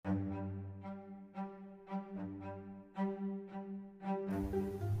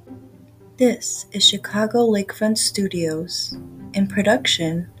This is Chicago Lakefront Studios, in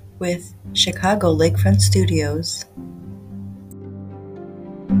production with Chicago Lakefront Studios.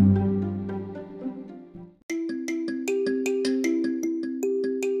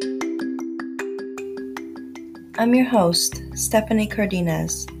 I'm your host, Stephanie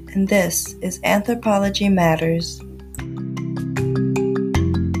Cardenas, and this is Anthropology Matters.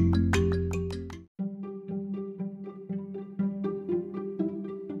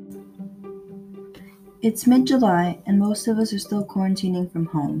 It's mid-July, and most of us are still quarantining from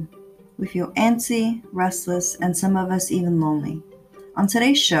home. We feel antsy, restless, and some of us even lonely. On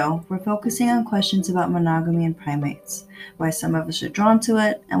today's show, we're focusing on questions about monogamy and primates, why some of us are drawn to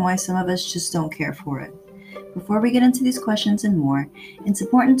it, and why some of us just don't care for it. Before we get into these questions and more, it's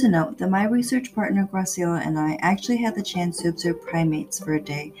important to note that my research partner Graciela and I actually had the chance to observe primates for a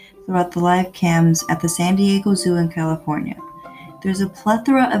day throughout the live cams at the San Diego Zoo in California. There's a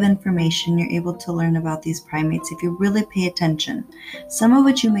plethora of information you're able to learn about these primates if you really pay attention, some of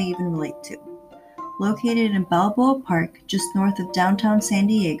which you may even relate to. Located in Balboa Park, just north of downtown San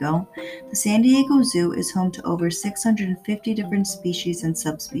Diego, the San Diego Zoo is home to over 650 different species and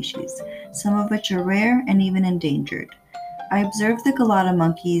subspecies, some of which are rare and even endangered. I observed the Galata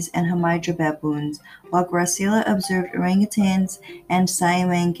monkeys and Hamadrya baboons, while Graciela observed orangutans and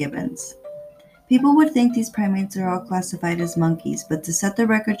Siamang gibbons. People would think these primates are all classified as monkeys, but to set the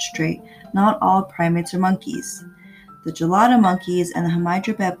record straight, not all primates are monkeys. The Gelada monkeys and the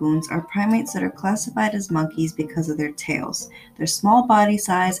Hamadrya baboons are primates that are classified as monkeys because of their tails, their small body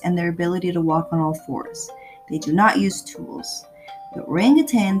size, and their ability to walk on all fours. They do not use tools. The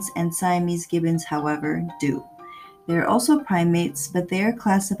orangutans and Siamese gibbons, however, do. They are also primates, but they are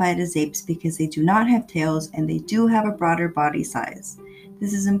classified as apes because they do not have tails and they do have a broader body size.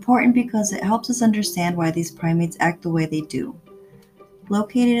 This is important because it helps us understand why these primates act the way they do.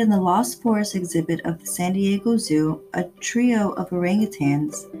 Located in the Lost Forest exhibit of the San Diego Zoo, a trio of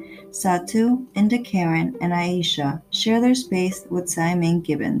orangutans, Satu, Inda Karen, and Aisha, share their space with Siamang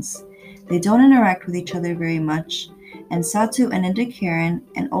gibbons. They don't interact with each other very much, and Satu and Inda Karen,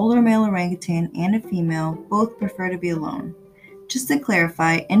 an older male orangutan and a female, both prefer to be alone. Just to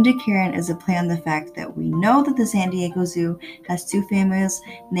clarify, Inda Karen is a play on the fact that we know that the San Diego Zoo has two females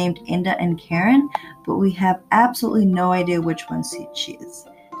named Inda and Karen, but we have absolutely no idea which one she is.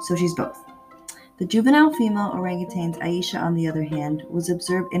 So she's both. The juvenile female orangutan's Aisha, on the other hand, was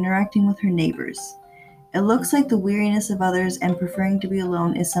observed interacting with her neighbors. It looks like the weariness of others and preferring to be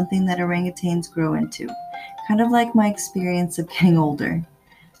alone is something that orangutans grow into, kind of like my experience of getting older.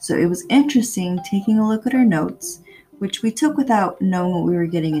 So it was interesting taking a look at her notes, which we took without knowing what we were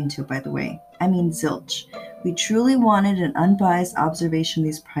getting into, by the way. I mean zilch. We truly wanted an unbiased observation of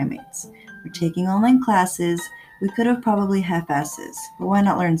these primates. We're taking online classes. We could have probably half-assed this, but why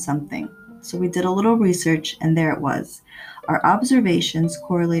not learn something? So we did a little research, and there it was. Our observations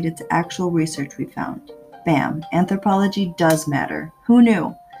correlated to actual research we found. Bam, anthropology does matter. Who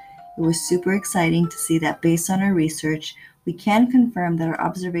knew? It was super exciting to see that based on our research, we can confirm that our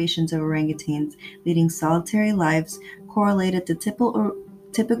observations of orangutans leading solitary lives correlated to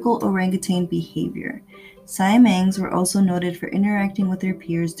typical orangutan behavior. Siamangs were also noted for interacting with their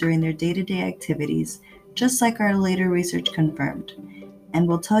peers during their day-to-day activities, just like our later research confirmed. And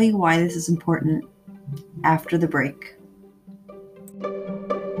we'll tell you why this is important after the break.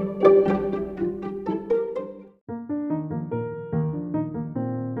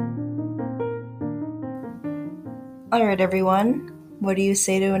 Alright everyone, what do you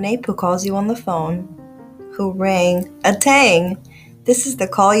say to an ape who calls you on the phone? Who rang a tang? This is the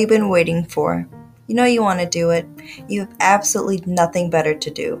call you've been waiting for. You know you want to do it. You have absolutely nothing better to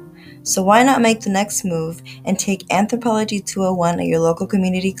do. So why not make the next move and take Anthropology 201 at your local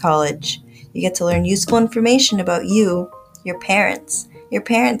community college? You get to learn useful information about you, your parents'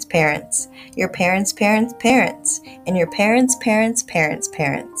 parents, your parents' parents' parents, and your parents' parents' parents'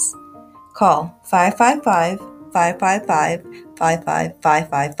 parents. Call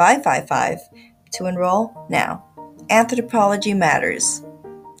 555-555-555-555 to enroll now. Anthropology matters.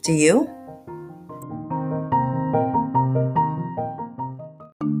 Do you?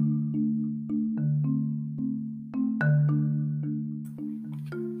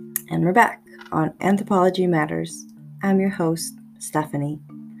 And we're back on Anthropology Matters. I'm your host, Stephanie.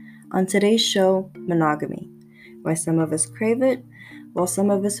 On today's show, monogamy. Why some of us crave it, while some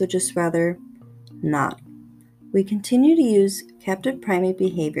of us would just rather not. We continue to use captive primate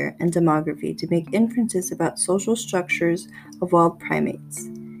behavior and demography to make inferences about social structures of wild primates.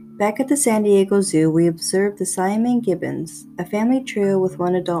 Back at the San Diego Zoo, we observed the Siamang gibbons, a family trio with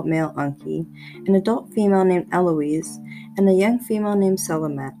one adult male Unky, an adult female named Eloise, and a young female named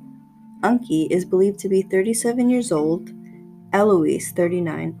Selamat. Unky is believed to be 37 years old, Eloise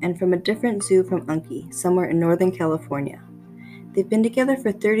 39, and from a different zoo from Unky, somewhere in Northern California. They've been together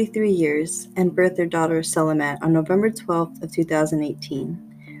for 33 years and birthed their daughter Selamat on November 12th of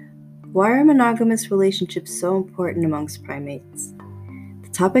 2018. Why are monogamous relationships so important amongst primates? The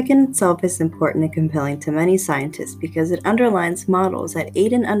topic in itself is important and compelling to many scientists because it underlines models that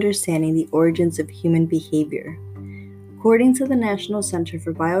aid in understanding the origins of human behavior. According to the National Center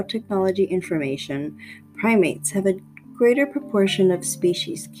for Biotechnology Information, primates have a greater proportion of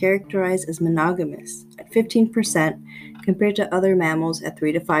species characterized as monogamous at 15% compared to other mammals at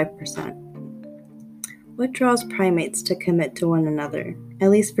 3 to 5%. What draws primates to commit to one another, at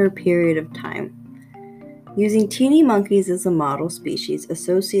least for a period of time? Using teeny monkeys as a model species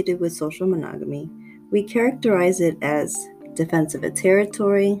associated with social monogamy, we characterize it as defense of a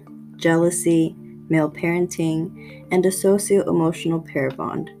territory, jealousy, male parenting, and a socio-emotional pair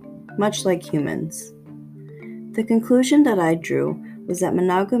bond, much like humans. The conclusion that I drew was that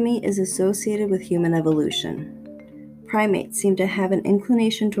monogamy is associated with human evolution. Primates seem to have an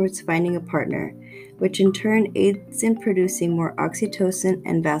inclination towards finding a partner, which in turn aids in producing more oxytocin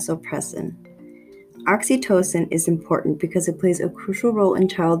and vasopressin. Oxytocin is important because it plays a crucial role in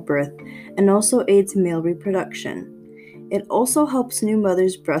childbirth and also aids male reproduction. It also helps new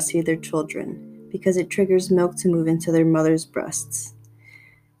mothers breastfeed their children because it triggers milk to move into their mother's breasts,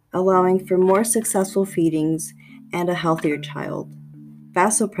 allowing for more successful feedings and a healthier child.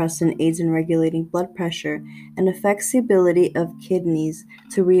 Vasopressin aids in regulating blood pressure and affects the ability of kidneys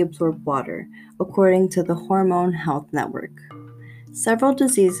to reabsorb water, according to the Hormone Health Network. Several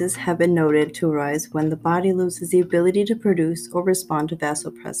diseases have been noted to arise when the body loses the ability to produce or respond to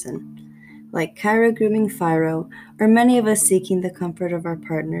vasopressin. Like chirogrooming phiro, or many of us seeking the comfort of our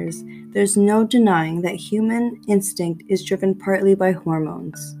partners, there's no denying that human instinct is driven partly by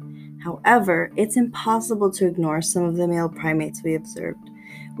hormones. However, it's impossible to ignore some of the male primates we observed,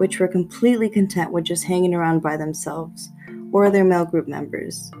 which were completely content with just hanging around by themselves, or their male group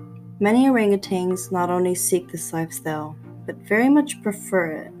members. Many orangutans not only seek this lifestyle, but very much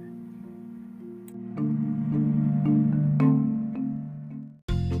prefer it.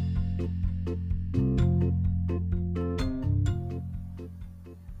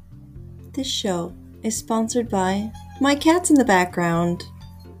 This show is sponsored by my cats in the background.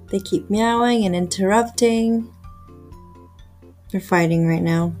 They keep meowing and interrupting. They're fighting right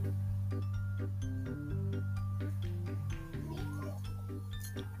now.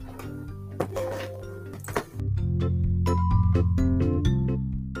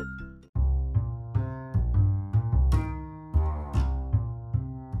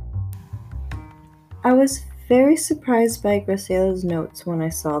 I was very surprised by Graciela's notes when I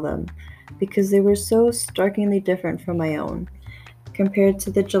saw them, because they were so starkly different from my own. Compared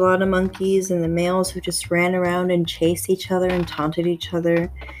to the gelato monkeys and the males who just ran around and chased each other and taunted each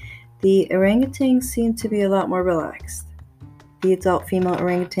other, the orangutans seemed to be a lot more relaxed. The adult female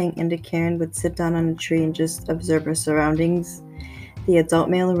orangutan Inda Karen would sit down on a tree and just observe her surroundings. The adult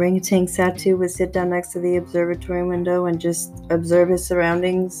male orangutan Satu would sit down next to the observatory window and just observe his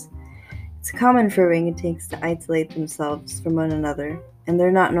surroundings. It's common for orangutans to isolate themselves from one another, and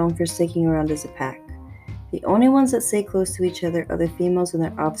they're not known for sticking around as a pack. The only ones that stay close to each other are the females and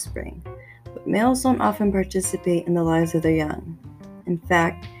their offspring, but males don't often participate in the lives of their young. In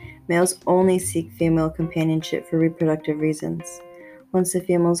fact, males only seek female companionship for reproductive reasons. Once the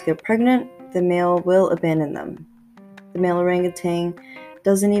females get pregnant, the male will abandon them. The male orangutan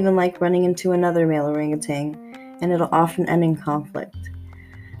doesn't even like running into another male orangutan, and it'll often end in conflict.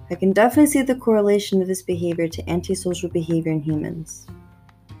 I can definitely see the correlation of this behavior to antisocial behavior in humans.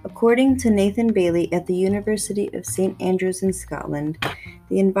 According to Nathan Bailey at the University of St. Andrews in Scotland,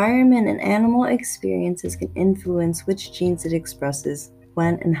 the environment and animal experiences can influence which genes it expresses,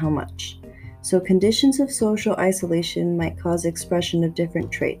 when and how much. So conditions of social isolation might cause expression of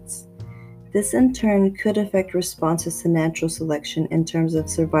different traits. This in turn could affect responses to natural selection in terms of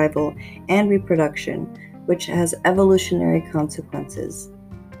survival and reproduction, which has evolutionary consequences.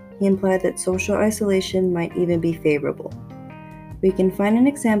 He implied that social isolation might even be favorable. We can find an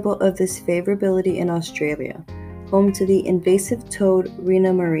example of this favorability in Australia, home to the invasive toad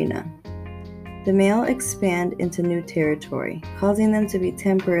Rhina marina. The male expand into new territory, causing them to be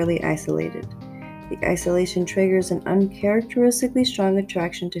temporarily isolated. The isolation triggers an uncharacteristically strong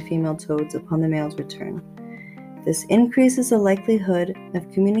attraction to female toads upon the male's return. This increases the likelihood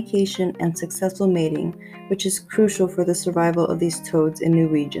of communication and successful mating, which is crucial for the survival of these toads in new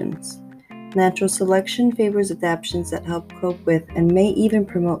regions. Natural selection favors adaptations that help cope with and may even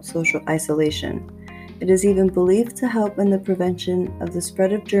promote social isolation. It is even believed to help in the prevention of the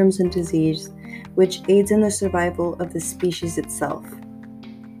spread of germs and disease, which aids in the survival of the species itself.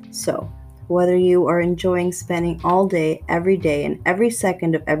 So, whether you are enjoying spending all day, and every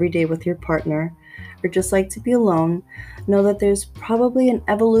second of every day with your partner, or just like to be alone, know that there's probably an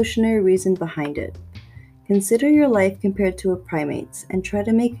evolutionary reason behind it. Consider your life compared to a primate's and try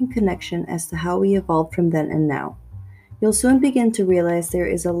to make a connection as to how we evolved from then and now. You'll soon begin to realize there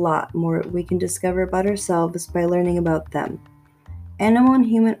is a lot more we can discover about ourselves by learning about them. Animal and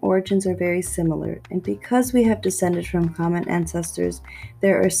human origins are very similar, and because we have descended from common ancestors,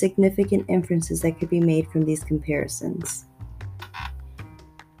 there are significant inferences that could be made from these comparisons.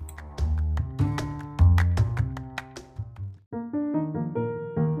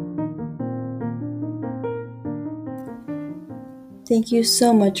 Thank you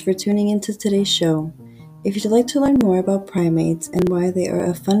so much for tuning into today's show. If you'd like to learn more about primates and why they are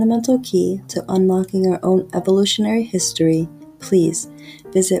a fundamental key to unlocking our own evolutionary history, please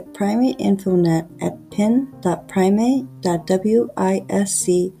visit primateinfonet at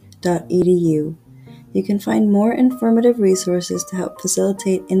pin.primate.wisc.edu. You can find more informative resources to help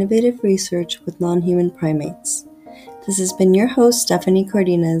facilitate innovative research with non-human primates. This has been your host, Stephanie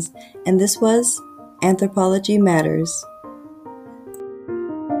Cardenas, and this was Anthropology Matters.